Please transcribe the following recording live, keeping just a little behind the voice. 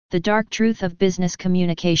The dark truth of business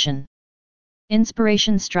communication.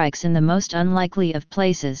 Inspiration strikes in the most unlikely of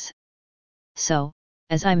places. So,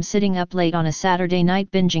 as I'm sitting up late on a Saturday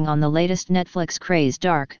night binging on the latest Netflix craze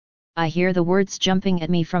Dark, I hear the words jumping at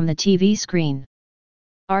me from the TV screen.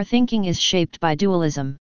 Our thinking is shaped by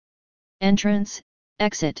dualism. Entrance,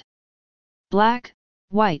 exit. Black,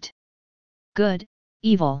 white. Good,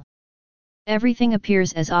 evil. Everything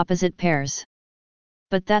appears as opposite pairs.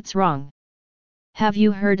 But that's wrong. Have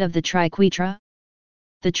you heard of the triquetra?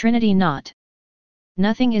 The Trinity knot.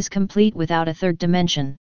 Nothing is complete without a third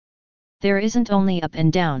dimension. There isn't only up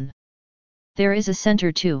and down. There is a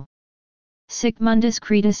center too. Sic mundus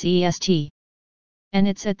cretus est. And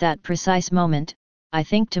it's at that precise moment, I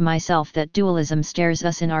think to myself, that dualism stares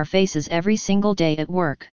us in our faces every single day at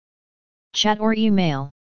work. Chat or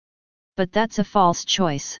email. But that's a false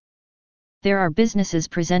choice. There are businesses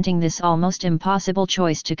presenting this almost impossible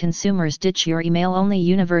choice to consumers: ditch your email-only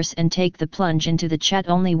universe and take the plunge into the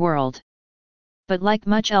chat-only world. But like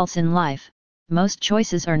much else in life, most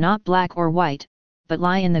choices are not black or white, but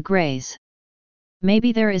lie in the grays.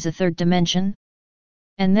 Maybe there is a third dimension?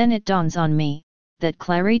 And then it dawns on me, that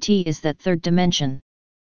Clarity is that third dimension.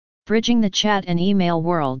 Bridging the chat and email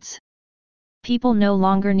worlds. People no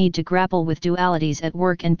longer need to grapple with dualities at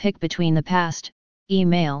work and pick between the past,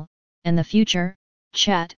 email, and the future,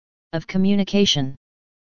 chat, of communication.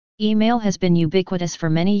 Email has been ubiquitous for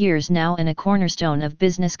many years now and a cornerstone of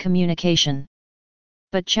business communication.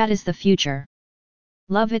 But chat is the future.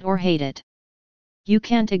 Love it or hate it. You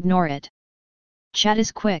can't ignore it. Chat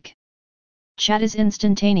is quick. Chat is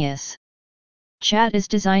instantaneous. Chat is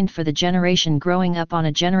designed for the generation growing up on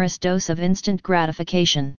a generous dose of instant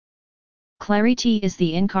gratification. Clarity is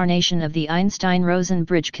the incarnation of the Einstein-Rosen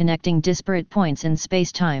bridge connecting disparate points in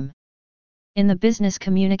space-time. In the business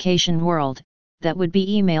communication world, that would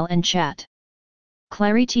be email and chat.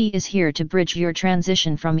 Clarity is here to bridge your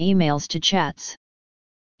transition from emails to chats.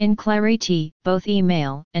 In Clarity, both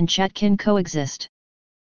email and chat can coexist.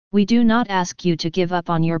 We do not ask you to give up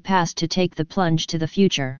on your past to take the plunge to the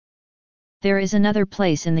future. There is another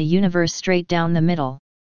place in the universe straight down the middle.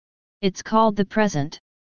 It's called the present.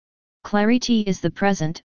 Clarity is the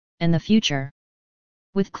present, and the future.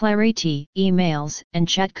 With Clarity, emails and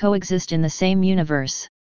chat coexist in the same universe.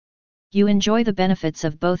 You enjoy the benefits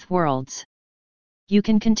of both worlds. You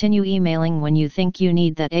can continue emailing when you think you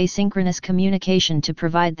need that asynchronous communication to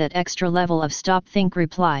provide that extra level of stop-think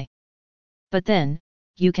reply. But then,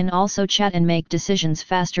 you can also chat and make decisions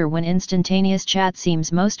faster when instantaneous chat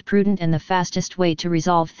seems most prudent and the fastest way to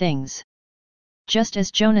resolve things. Just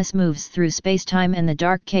as Jonas moves through space-time and the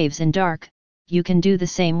dark caves in Dark, you can do the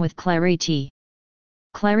same with Clarity.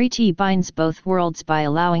 Clarity binds both worlds by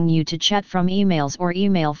allowing you to chat from emails or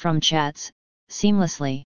email from chats,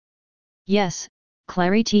 seamlessly. Yes,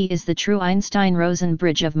 Clarity is the true Einstein-Rosen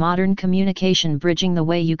bridge of modern communication, bridging the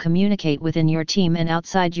way you communicate within your team and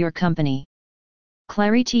outside your company.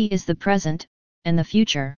 Clarity is the present, and the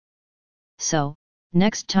future. So,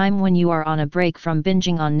 next time when you are on a break from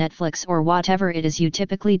binging on Netflix or whatever it is you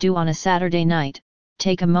typically do on a Saturday night,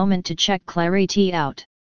 take a moment to check Clarity out.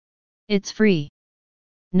 It's free.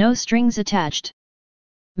 No strings attached.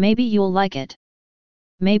 Maybe you'll like it.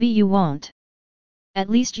 Maybe you won't. At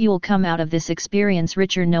least you'll come out of this experience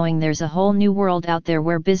richer, knowing there's a whole new world out there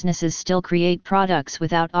where businesses still create products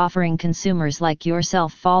without offering consumers like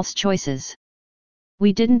yourself false choices.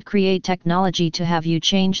 We didn't create technology to have you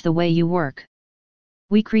change the way you work.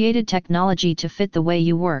 We created technology to fit the way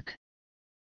you work.